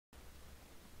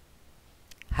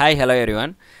Hi, hello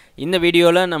everyone. In the video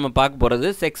la nama paak poradhu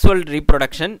sexual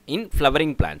reproduction in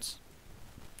flowering plants.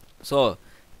 So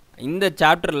in the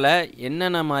chapter la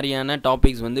enna mariyana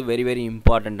topics vandu very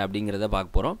important அப்படிங்கறத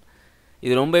பார்க்க போறோம்.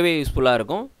 இது ரொம்பவே யூஸ்ஃபுல்லா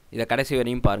இருக்கும். இத கடைசி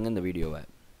வரையும் பாருங்க இந்த வீடியோவை.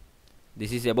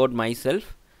 This is about myself.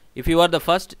 If you are the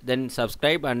first, then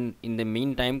subscribe and in the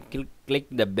meantime click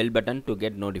the bell button to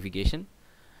get notification.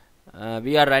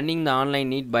 We are running the online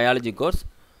NEET biology course.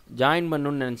 Join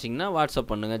பண்ணனும்னு நினைச்சீங்கன்னா WhatsApp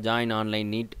பண்ணுங்க join online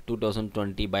NEET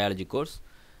 2020 biology course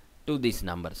to this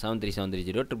number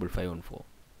 7373055514.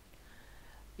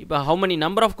 இப்போ how many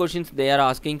number of questions they are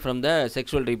asking from the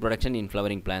sexual reproduction in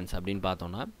flowering plants அப்படினு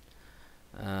பார்த்தோம்னா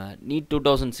NEET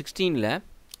 2016 ல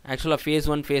ஆக்சுவலா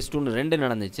phase 1 phase 2 னு ரெண்டு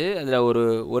நடந்துச்சு. அதுல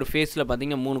ஒரு ஃபேஸ்ல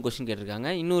பாத்தீங்கன்னா 3 क्वेश्चन கேட்டிருக்காங்க.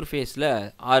 இன்னொரு ஃபேஸ்ல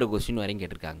 6 क्वेश्चन வரையும்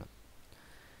கேட்டிருக்காங்க.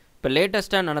 இப்போ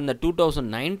லேட்டஸ்டா நடந்த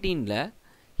 2019 ல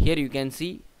here you can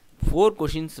see 4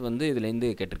 questions வந்து இதுல இருந்து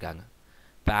கேட்டிருக்காங்க.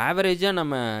 இப்போ ஆவரேஜா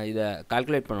நம்ம இத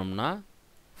கால்குலேட் பண்ணோம்னா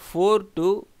 4 to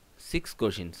 6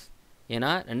 questions.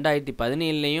 ஏனா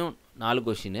 2017 லயும் 4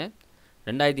 क्वेश्चन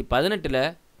 2018 ல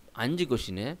 5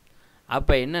 क्वेश्चन. அப்ப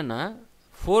என்னன்னா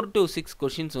 4 to 6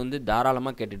 questions வந்து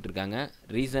தாராளமா கேட்டிட்டு இருக்காங்க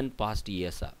recent past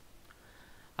years.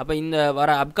 அப்ப இந்த வர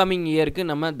அப்கமிங் இயருக்கு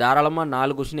நம்ம தாராளமா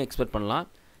 4 क्वेश्चन எக்ஸ்பெக்ட் பண்ணலாம்.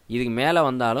 இதுக்கு மேல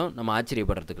வந்தாலும் நம்ம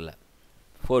ஆச்சரியப்படுறதுக்கு இல்ல.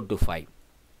 4 to 5.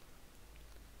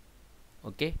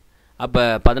 ஓகே. அப்ப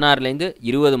 16 ல இருந்து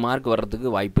 20 மார்க் வரதுக்கு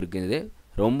வாய்ப்பு இருக்குது.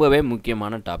 ரொம்பவே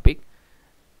முக்கியமான டாபிக்.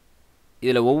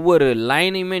 இதுல ஒவ்வொரு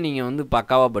லைனையுமே நீங்க வந்து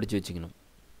பக்காவா படிச்சு வச்சுக்கணும்.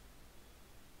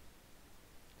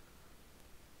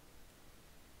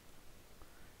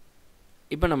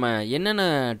 இப்போ நம்ம என்னென்ன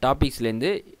டாபிக்ஸ்ல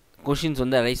இருந்து क्वेश्चंस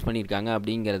வந்து அரைஸ் பண்ணிருக்காங்க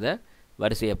அப்படிங்கறத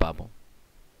வரிசையா பாப்போம்.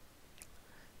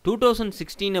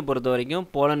 2016 பொறுத்த வரைக்கும்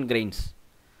pollen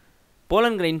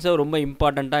grains ரொம்ப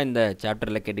இம்பார்ட்டண்டா இந்த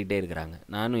சாப்டர்ல கேட்டிட்டே இருக்காங்க.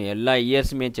 நானும் எல்லா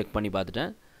இயர்ஸ்மே செக் பண்ணி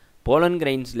பார்த்துட்டேன். pollen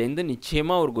grainsல இருந்து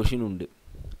நிச்சயமா ஒரு क्वेश्चन உண்டு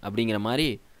அப்படிங்கிற மாதிரி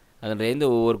அதல இருந்து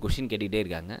ஒவ்வொரு क्वेश्चन கேட்டிட்டே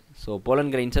இருக்காங்க. சோ pollen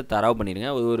grains தரவு பண்ணிருங்க.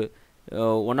 ஒரு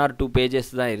 1 or 2 pages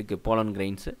தான் இருக்கு pollen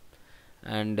grains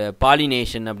and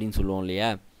pollination அப்படினு சொல்லுவோம் இல்லையா?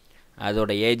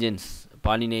 அதோட ஏஜென்ட்ஸ்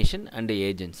pollination and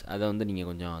agents அத வந்து நீங்க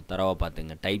கொஞ்சம் தரவா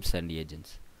பாத்துங்க types and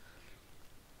agents.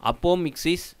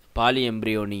 apomixis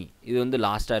polyembryony இது வந்து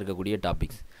லாஸ்டா இருக்க கூடிய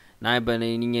டாபிக்ஸ். நான் இப்ப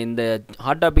நீங்க இந்த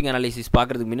ஹாட் டாபிக் அனாலிசிஸ்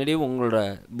பார்க்கிறதுக்கு முன்னாடியே உங்களோட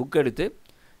புக் எடுத்து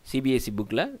CBSE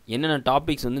புக்ல என்னென்ன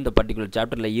டாபிக்ஸ் வந்து இந்த பர்టిక్యులர்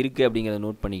சாப்டர்ல இருக்கு அப்படிங்கறத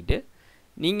நோட் பண்ணிட்டு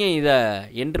நீங்க இத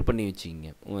என்டர் பண்ணி வெச்சீங்க.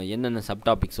 என்னென்ன சப்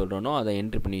டாபிக் சொல்றனோ அத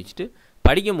என்டர் பண்ணி வச்சிட்டு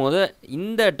படிக்கும்போது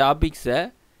இந்த டாபிக்ஸை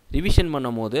ரிவிஷன்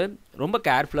பண்ணும்போது ரொம்ப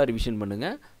கேர்ஃபுல்லா ரிவிஷன் பண்ணுங்க.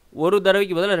 ஒரு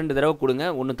தடவைக்கு பதிலா 2 தடவை கொடுங்க.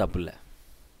 ஒண்ணும் தப்பு இல்ல.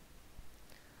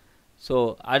 சோ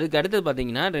அதுக்கு அடுத்து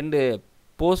பாத்தீங்கன்னா ரெண்டு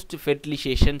போஸ்ட்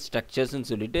ஃபெர்டிலைசேஷன் ஸ்ட்ரக்சர்ஸ் னு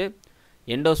சொல்லிட்டு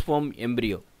எண்டோஸ்போம்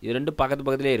எம்பிரியோ இது ரெண்டு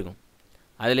பக்கத்துலயே இருக்கும்.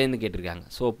 அதில இருந்து கேட்டிருக்காங்க.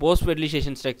 சோ போஸ்ட்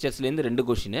ஃபெர்டிலைசேஷன் ஸ்ட்ரக்சர்ஸ்ல இருந்து ரெண்டு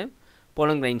क्वेश्चन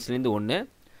pollen grainsல இருந்து ஒன்னு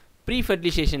ப்ரீ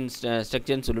ஃபெர்டிலைசேஷன்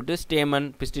ஸ்ட்ரக்சர் னு சொல்லிட்டு ஸ்டேமன்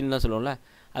பிஸ்டில்னா சொல்லுவோம்ல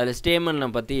அதுல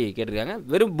ஸ்டேமன் பத்தி கேட்டிருக்காங்க.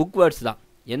 வெறும் புக் வேர்ட்ஸ் தான்.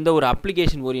 எந்த ஒரு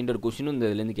அப்ளிகேஷன் ஓரியன்டட் क्वेश्चनும் இந்த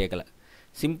இதுல இருந்து கேட்கல.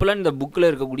 சிம்பிளா இந்த புக்ல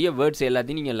இருக்க கூடிய வேர்ட்ஸ்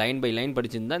எல்லாத்தையும் நீங்க லைன் பை லைன்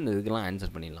படிச்சிருந்தா இந்த இதுக்கெல்லாம்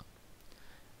ஆன்சர் பண்ணிடலாம்.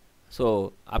 சோ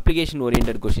அப்ளிகேஷன்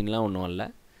ஓரியன்டட் क्वेश्चनலாம் ஒண்ணும் இல்ல.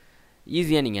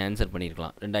 ஈஸியா நீங்க ஆன்சர்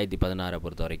பண்ணிருக்கலாம் 2016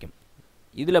 பொறுத்த வரைக்கும்.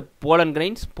 இதுல pollen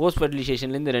grains போஸ்ட்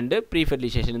ஃபெர்டிலைசேஷன்ல இருந்து 2 ப்ரீ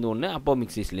ஃபெர்டிலைசேஷன்ல இருந்து 1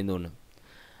 அப்போமிக்சிஸ்ல இருந்து 1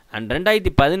 and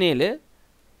 2017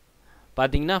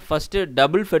 பாத்தீங்கன்னா ஃபர்ஸ்ட்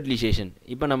டபுள் ஃபெர்டிலைசேஷன்.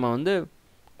 இப்போ நம்ம வந்து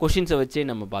क्वेश्चंस வச்சே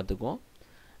நம்ம பாத்துக்குவோம்.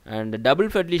 and double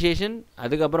fertilization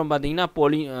அதுக்கு அப்புறம் பாத்தீங்கன்னா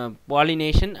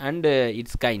pollination and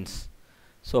its kinds.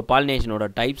 so pollination ஓட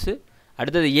டைப்ஸ்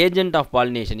அடுத்து ஏஜென்ட் ஆஃப்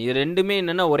pollination இது ரெண்டுமே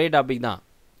என்னன்னா ஒரே டாபிக் தான்.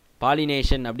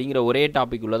 pollination அப்படிங்கற ஒரே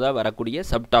டாபிக் உள்ளதா வரக்கூடிய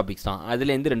சப் டாபிக்ஸ் தான்.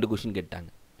 அதில இருந்து ரெண்டு क्वेश्चन கேட்டாங்க.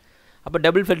 அப்ப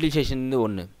டபுள் ஃபெர்டிலைசேஷன் இருந்து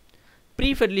 1 ப்ரீ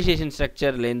ஃபெர்டிலைசேஷன்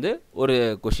ஸ்ட்ரக்சர்ல இருந்து ஒரு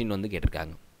क्वेश्चन வந்து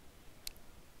கேட்டிருக்காங்க.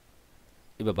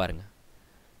 இப்போ பாருங்க.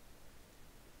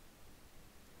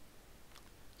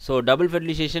 So double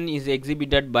fertilization is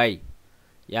exhibited by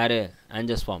யாரு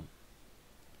angiosperm.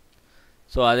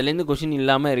 So அதில இருந்து क्वेश्चन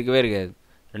இல்லாம இருக்கவே இருக்காது.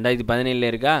 2017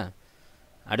 ல இருக்கா?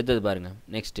 அடுத்து பாருங்க.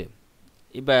 நெக்ஸ்ட்.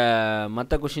 இப்போ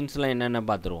மத்த क्वेश्चंसலாம் என்னென்ன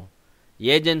பாத்துறோம்.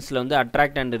 ஏஜென்ட்ஸ்ல வந்து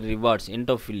attract and rewards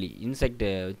entophily insect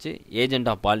வச்சு ஏஜென்ட்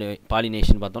ஆஃப்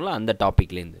pollination பார்த்தோம்ல அந்த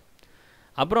டாபிக்ல இருந்து.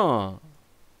 அப்புறம்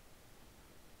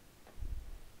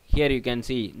here you can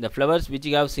see the flowers which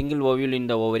have single ovule in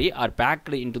the ovary are packed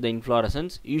into the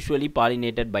inflorescence usually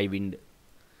pollinated by wind.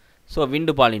 So wind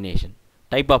pollination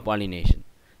type of pollination.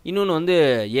 இன்னொன்னு வந்து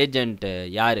agent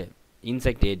யாரு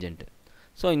insect agent.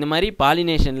 So இந்த மாதிரி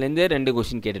pollination ல இருந்து ரெண்டு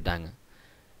question கேட்டிட்டாங்க.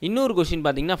 இன்னொரு question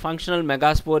பாத்தீங்கன்னா functional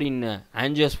megaspore in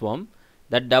angiosperm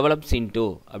that develops into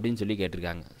அப்படினு சொல்லி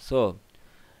கேட்டிருக்காங்க. So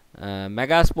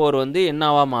மெகாஸ்போர் வந்து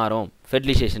என்னவா மாறும்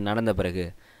ஃபெர்டிலைசேஷன் நடந்த பிறகு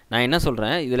நான் என்ன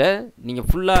சொல்கிறேன், இதில் நீங்கள்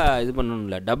ஃபுல்லாக இது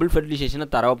பண்ணணும்ல, டபுள் ஃபெர்டிலைசேஷனை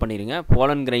தரவாக பண்ணிடுங்க.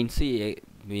 போலன் கிரைன்ஸு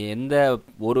எந்த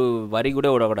ஒரு வரி கூட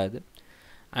விடக்கூடாது.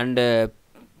 அண்டு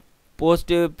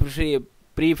போஸ்ட்டு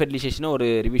ப்ரீ ஃபெர்டிலைசேஷனை ஒரு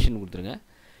ரிவிஷன் கொடுத்துருங்க.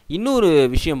 இன்னொரு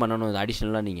விஷயம் பண்ணணும்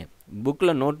அடிஷ்னலாக, நீங்கள்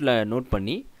புக்கில் நோட்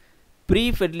பண்ணி ப்ரீ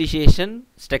ஃபெர்டிலைசேஷன்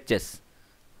ஸ்ட்ரக்சர்ஸ்,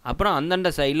 அப்புறம் அந்தண்ட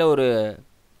சைடில் ஒரு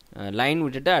லைன்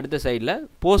விட்டுட்டு அடுத்த சைடில்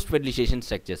போஸ்ட் ஃபெர்டிலைசேஷன்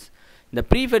ஸ்ட்ரக்சர்ஸ். இந்த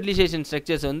ப்ரீ ஃபெர்டிலைசேஷன்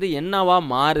ஸ்ட்ரக்சர்ஸ் வந்து என்னவா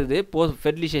மாறுது போஸ்ட்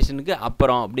ஃபெர்டிலைசேஷனுக்கு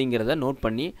அப்புறம் அப்படிங்கிறத நோட்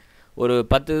பண்ணி ஒரு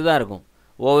 10 இதுதான் இருக்கும்.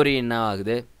 ஓவரி என்ன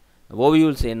ஆகுது,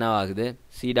 ஓவியூல்ஸ் என்ன ஆகுது,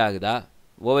 சீட் ஆகுதா,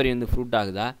 ஓவரி வந்து ஃப்ரூட்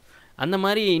ஆகுதா, அந்த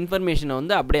மாதிரி இன்ஃபர்மேஷனை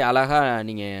வந்து அப்படியே அழகாக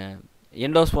நீங்கள்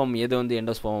எண்டோஸ்போம் எது வந்து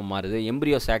எண்டோஸ்போம் மாறுது,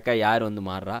 எம்ப்ரியோ சாக்கா யார் வந்து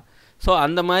மாறுறா, ஸோ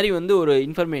அந்த மாதிரி வந்து ஒரு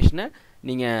இன்ஃபர்மேஷனை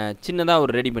நீங்கள் சின்னதாக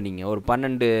ஒரு ரெடி பண்ணிங்க. ஒரு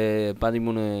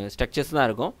 12-13 ஸ்ட்ரக்சர்ஸ் தான்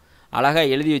இருக்கும். அழகாக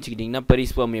எழுதி வச்சுக்கிட்டிங்கன்னா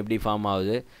பெரிஸ்போம் எப்படி ஃபார்ம்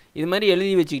ஆகுது, இது மாதிரி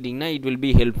எழுதி வச்சுக்கிட்டிங்கன்னா இட் வில்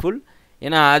பி ஹெல்ப்ஃபுல்.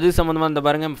 ஏன்னா அது சம்மந்தமாக இந்த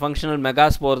பாருங்கள், ஃபங்க்ஷனல்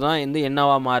மெகாஸ்போர் தான் வந்து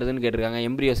என்னவா மாறுதுன்னு கேட்டிருக்காங்க.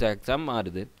 எம்ப்ரியோ சாக்ஸாக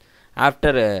மாறுது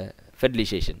ஆஃப்டர்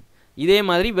ஃபெர்டிலைசேஷன். இதே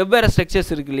மாதிரி வெவ்வேறு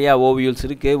ஸ்ட்ரக்சர்ஸ் இருக்குது இல்லையா, ஓவியூல்ஸ்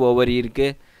இருக்குது, ஓவரி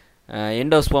இருக்குது,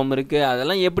 எண்டோஸ்போம் இருக்குது,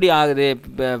 அதெல்லாம் எப்படி ஆகுது,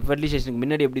 இப்போ ஃபெர்டிலைசேஷனுக்கு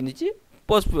முன்னாடி எப்படி இருந்துச்சு,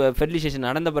 போஸ்ட் ஃபெர்டிலைசேஷன்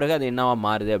நடந்த பிறகு அது என்னவா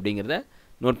மாறுது அப்படிங்கிறத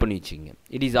நோட் பண்ணி வச்சுக்கோங்க.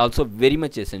 It is also very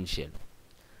much essential.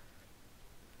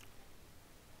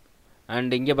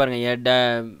 And இங்கே பாருங்கள்,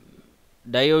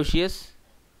 டயோஷியஸ்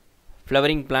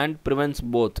ஃப்ளவரிங் பிளான்ட் ப்ரிவென்ட்ஸ்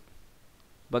போத்.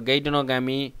 இப்போ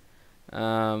கைட்டனோகாமி,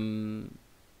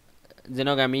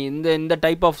 ஜெனோகாமி, இந்த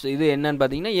டைப் ஆஃப் இது என்னன்னு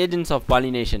பார்த்தீங்கன்னா ஏஜென்ட்ஸ் ஆஃப்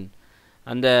பாலினேஷன்.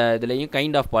 அந்த இதுலேயும்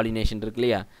கைண்ட் ஆஃப் பாலினேஷன் இருக்கு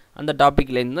இல்லையா, அந்த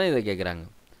டாப்பிக்லேருந்து தான் இதை கேட்குறாங்க.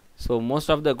 So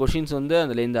most of the questions வந்து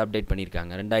அதுலேருந்து அப்டேட்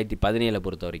பண்ணியிருக்காங்க 2017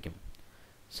 பொறுத்த வரைக்கும்.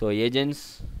 ஸோ ஏஜென்ட்ஸ்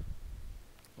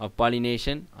ஆஃப்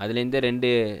பாலினேஷன் அதுலேருந்தே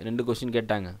ரெண்டு கொஷின்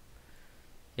கேட்டாங்க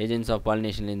ஏஜென்ட்ஸ் ஆஃப்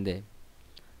பாலினேஷன்லேருந்து.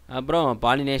 அப்புறம்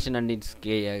பாலினேஷன் அண்ட் இட்ஸ்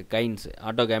கைண்ட்ஸ்,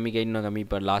 ஆட்டோகாமி, கைனோகாமி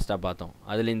இப்போ லாஸ்ட்டாக பார்த்தோம்,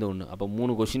 அதுலேருந்து ஒன்று. அப்போ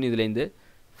 3 கொஷின் இதுலேருந்து.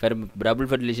 டபுள்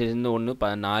ஃபெர்டிலைசேஷன் 1,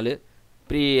 4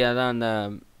 ப்ரீ, அதான் அந்த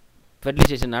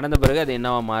ஃபெர்டிலைசேஷன் நடந்த பிறகு அது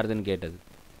என்னவா மாறுதுன்னு கேட்டது.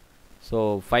 ஸோ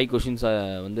 5 கொஷின்ஸ்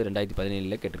வந்து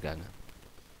 2017 கேட்டிருக்காங்க.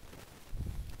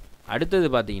 அடுத்தது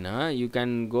பார்த்தீங்கன்னா you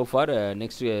can go for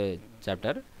next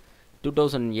chapter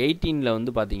 2018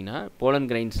 வந்து பார்த்தீங்கன்னா போலன்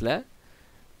கிரைன்ஸில்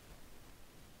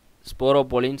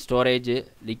ஸ்போரோபோலின், ஸ்டோரேஜ்,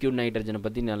 லிக்விட் நைட்ரஜனை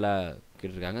பற்றி நல்லா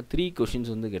கேட்டிருக்காங்க. 3 கொஷின்ஸ்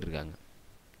வந்து கேட்டிருக்காங்க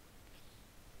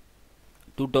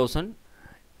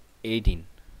 2018.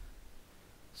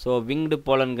 ஸோ விங்டு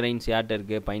போலன் கிரைன்ஸ் யார்கிட்ட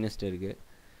இருக்குது, பைனஸ்ட் இருக்குது.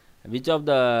 Which of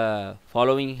the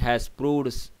following has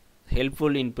proved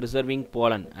helpful in preserving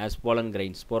pollen as pollen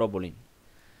grains, ஸ்போரோபோலின்.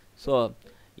 So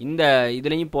இந்த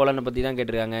இதுலேயும் போலனை பற்றி தான்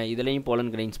கேட்டிருக்காங்க, இதுலேயும்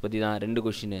போலன் கிரைன்ஸ் பற்றி தான் 2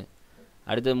 கொஷின்.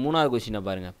 அடுத்தது 3வது கொஷினை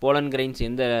பாருங்கள், போலன் கிரைன்ஸ்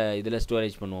எந்த இதில்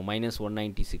ஸ்டோரேஜ் பண்ணுவோம்,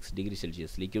 -196 degree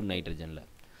Celsius liquid நைட்ரஜனில்.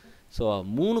 So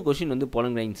 3 question வந்து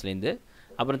போலன் கிரைன்ஸ்லேருந்து.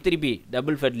 அப்புறம் திருப்பி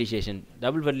டபுள்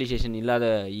ஃபெர்டிலைசேஷன் இல்லாத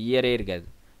இயரே இருக்காது.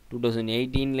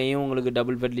 2018 உங்களுக்கு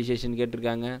டபுள் ஃபெர்டிலைசேஷன்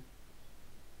கேட்டிருக்காங்க.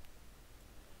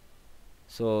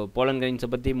 ஸோ போலன் கிரைன்ஸை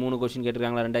பற்றி 3 கொஷின்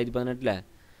கேட்டிருக்காங்களா 2018.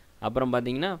 அப்புறம்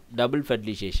பார்த்தீங்கன்னா டபுள்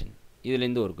ஃபெர்டிலைசேஷன்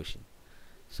இதுலேருந்து ஒரு கொஷின்.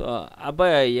 ஸோ அப்போ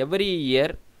எவ்ரி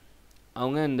இயர்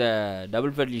அவங்க இந்த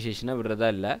டபுள் ஃபெர்டிலைசேஷனை விடுறதா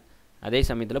இல்லை, அதே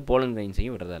சமயத்தில் போலன்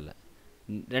கிரைன்ஸையும் விடுறதா இல்லை.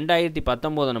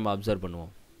 2019 நம்ம அப்சர்வ்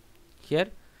பண்ணுவோம். ஹியர்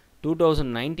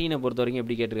 2019 பொறுத்த வரைக்கும்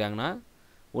எப்படி கேட்டிருக்காங்கன்னா,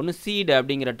 ஒன்று சீடு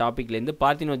அப்படிங்கிற டாப்பிக்லேருந்து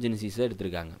பார்த்தினோஜெனிசிஸை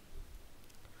எடுத்திருக்காங்க.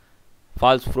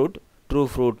 ஃபால்ஸ் ஃப்ரூட், ட்ரூ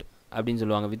ஃப்ரூட் அப்படின்னு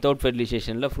சொல்லுவாங்க. வித்தவுட்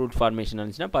ஃபெர்டிலைசேஷனில் ஃப்ரூட் ஃபார்மேஷன்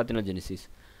இருந்துச்சுன்னா பார்த்தினோஜெனிசிஸ்.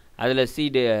 அதில்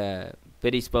சீடு,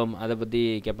 பெரிஸ்பம் அதை பற்றி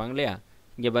கேட்பாங்க இல்லையா.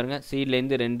 இங்கே பாருங்கள்,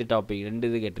 சீட்லேருந்து 2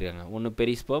 இது கேட்டிருக்காங்க. ஒன்று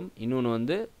பெரிஸ்பம், இன்னொன்று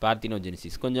வந்து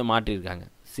பார்த்தினோஜெனிசிஸ். கொஞ்சம் மாற்றிருக்காங்க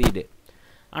சீடு.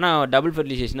 ஆனால் டபுள்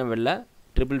ஃபெர்டிலைசேஷனை வெளில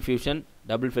ட்ரிபிள் ஃபியூஷன்,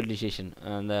 டபுள் ஃபெர்டிலைசேஷன்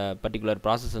அந்த பர்டிகுலர்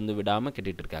ப்ராசஸ் வந்து விடாமல்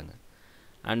கேட்டுட்டு இருக்காங்க.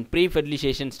 And pre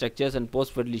fertilisation structures and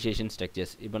post fertilisation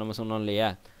structures. இப்போ நம்ம சொன்னோம் இல்லையா,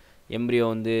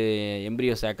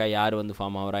 எம்ப்ரியோ சாக்கா யார் வந்து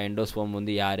ஃபார்ம் ஆகிறா, எண்டோஸ்போம்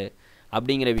வந்து யார்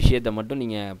அப்படிங்கிற விஷயத்தை மட்டும்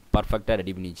நீங்கள் பர்ஃபெக்டாக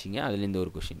ரெடி பண்ணி வச்சிங்க. அதுலேருந்து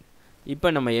ஒரு கொஷின். இப்போ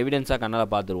நம்ம எவிடன்ஸாக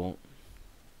கண்ணால் பார்த்துருவோம்.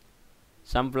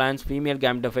 Some plans female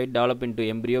gametophyte develop into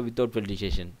embryo without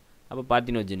fertilisation. அப்போ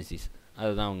பார்த்தினோஜெனிசிஸ்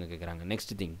அதுதான் அவங்க கேட்குறாங்க.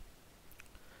 Next thing,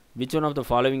 which one of the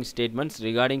following statements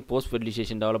regarding post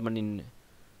fertilization development in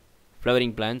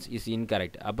flowering plants is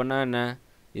incorrect. அப்போனா என்ன,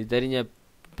 இது தெரிஞ்ச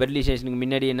ஃபெர்டிலைசேஷனுக்கு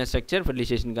முன்னாடி என்ன ஸ்ட்ரக்சர்,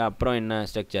 ஃபெர்டிலைசேஷனுக்கு அப்புறம் என்ன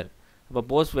ஸ்ட்ரக்சர், அப்போ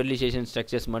போஸ்ட் ஃபெர்டிலைசேஷன்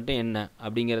ஸ்ட்ரக்சர்ஸ் மட்டும் என்ன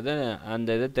அப்படிங்கிறத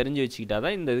அந்த இதை தெரிஞ்சு வச்சுக்கிட்டா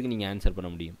தான் இந்த இதுக்கு நீங்கள் ஆன்சர் பண்ண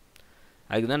முடியும்.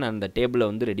 அதுக்கு தான் நான் அந்த டேபிளை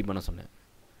வந்து ரெடி பண்ண சொன்னேன்.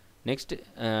 நெக்ஸ்ட்,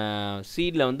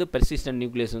 சீடில் வந்து பெர்சிஸ்டன்ட்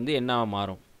நியூக்ளியஸ் வந்து என்ன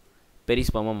மாறும்,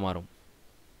 பெரிஸ்பமாக மாறும்.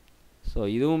 ஸோ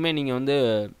இதுவுமே நீங்கள் வந்து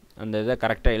அந்த இதை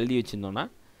கரெக்டாக எழுதி வச்சுருந்தோன்னா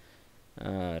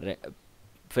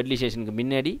ஃபெர்டிலைசேஷனுக்கு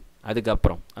முன்னாடி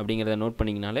அதுக்கப்புறம் அப்படிங்கிறத நோட்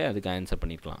பண்ணிங்கனாலே அதுக்கு ஆன்சர்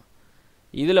பண்ணியிருக்கலாம்.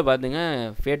 இதில் பார்த்துங்க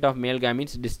fat of male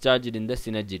gametes discharged in the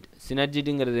synergid.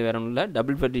 சினர்ஜிட்டுங்கிறது வேற ஒன்றும் இல்லை,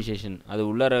 டபுள் ஃபெர்டிலைசேஷன், அது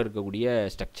உள்ளார இருக்கக்கூடிய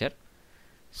ஸ்ட்ரக்சர்.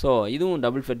 ஸோ இதுவும்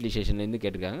டபுள் ஃபெர்டிலைசேஷன்லேருந்து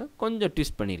கேட்டிருக்காங்க, கொஞ்சம்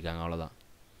ட்விஸ்ட் பண்ணியிருக்காங்க, அவ்வளோதான்.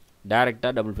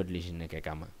 டைரெக்டாக டபுள் ஃபெர்டிலைசேஷனை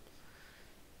கேட்காம.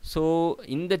 ஸோ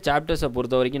இந்த சாப்டர்ஸை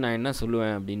பொறுத்த வரைக்கும் நான் என்ன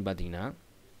சொல்லுவேன் அப்படின்னு பார்த்தீங்கன்னா,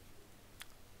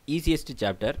 ஈஸியஸ்ட்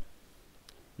சாப்டர்.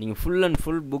 நீங்கள் ஃபுல் அண்ட்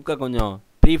ஃபுல் புக்கை கொஞ்சம்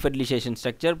pre fertilisation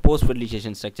structure, post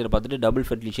fertilisation structure பார்த்துட்டு double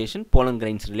fertilisation, pollen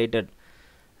grains related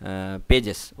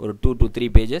pages ஒரு 2 to 3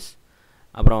 பேஜஸ்.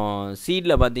 அப்புறம்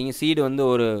சீடில் பார்த்தீங்க, சீடு வந்து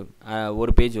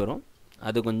ஒரு பேஜ் வரும்,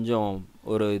 அது கொஞ்சம்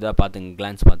ஒரு இதாக பார்த்துங்க,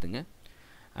 கிளான்ஸ் பார்த்துங்க.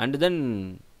 அண்ட் தென்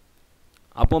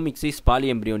அப்போமிக்சிஸ்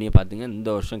பாலிஎம்ப்ரியோனியை பார்த்துங்க. இந்த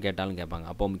வருஷம் கேட்டாலும் கேட்பாங்க,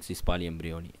 அப்போமிக்சிஸ்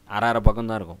பாலிஎம்ப்ரியோனி அரை பக்கம்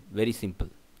தான் இருக்கும், very simple.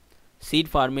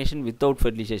 Seat formation without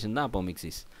fertilisation தான்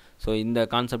அப்போமிக்சிஸ். ஸோ இந்த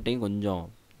கான்செப்டையும் கொஞ்சம்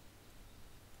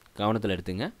கவனத்தில்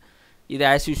எடுத்துங்க. இது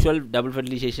as usual double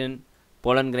fertilisation,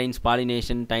 pollen grains,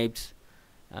 pollination types,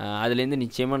 அதுலேருந்து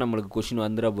நிச்சயமாக நம்மளுக்கு கொஷின்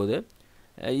வந்துட போது.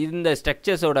 இந்த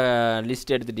ஸ்ட்ரக்சர்ஸோட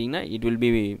லிஸ்ட் எடுத்துட்டிங்கன்னா இட் வில்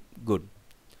பி குட்.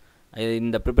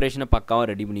 இந்த ப்ரிப்பரேஷனை பக்காவாக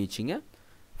ரெடி பண்ணி வச்சுங்க.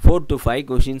 4 to 5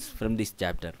 questions from this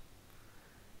chapter.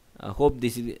 I hope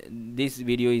this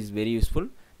video is very useful.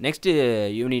 Next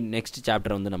unit, next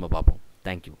chapter வந்து நம்ம பார்ப்போம்.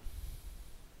 Thank you.